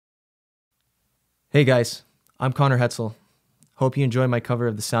Hey guys, I'm Connor Hetzel. Hope you enjoy my cover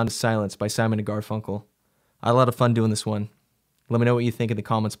of The Sound of Silence by Simon and Garfunkel. I had a lot of fun doing this one. Let me know what you think in the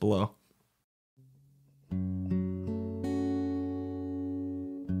comments below.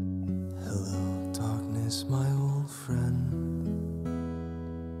 Hello, darkness, my old friend.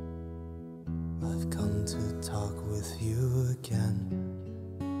 I've come to talk with you again,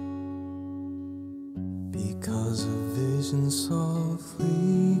 because a vision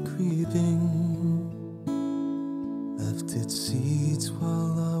softly creeping left its seeds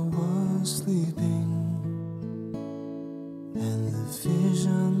while I was sleeping, and the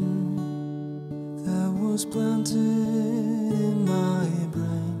vision that was planted in my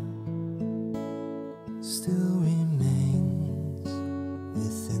brain still remains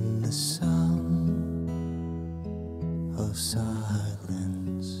within the sound of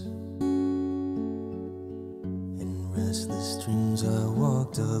silence. In restless dreams I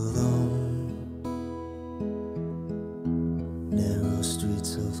walked alone, narrow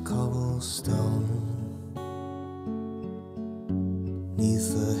streets of cobblestone,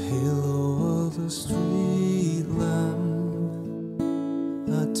 neath the halo of a street lamp.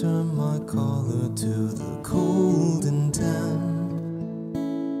 I turned my collar to the cold and damp,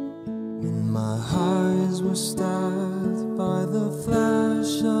 when my eyes were stabbed by the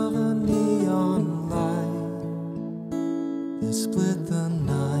flash of a neon light that split the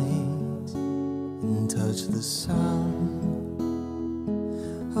night and touched the sound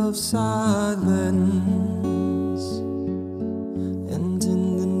of silence. And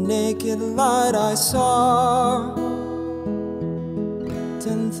in the naked light I saw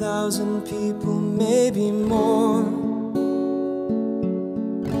 10,000 people, maybe more,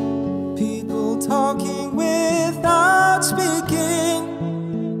 people talking without speaking,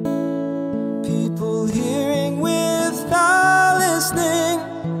 people hearing without listening,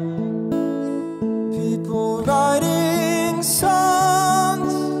 people writing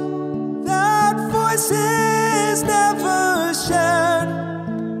songs that voices never shared.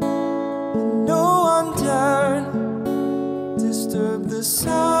 And no one dared disturb the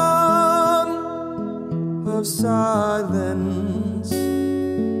sound of silence.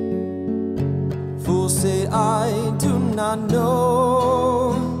 Fools say I do not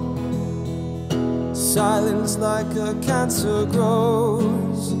know. Silence like a cancer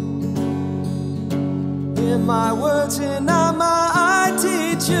grows. Hear my words and I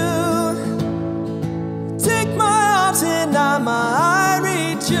teach you. Take my arms and I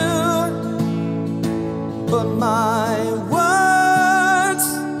reach you. But my words,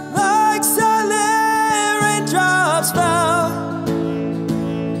 like silent raindrops, fell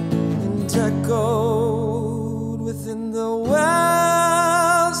and echoed within the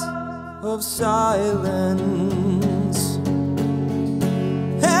wells of silence.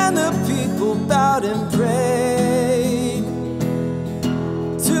 And the people bowed and prayed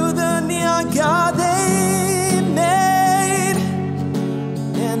to the neon god they made,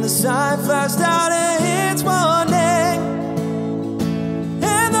 and the sign flashed out its warning,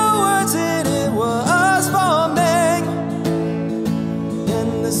 and the words in it was forming,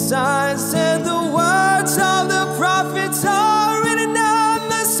 and the sign said the words of the prophets are written on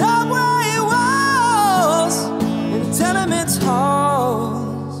the subway walls and tenement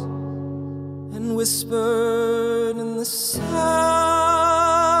halls, and whispered in the sound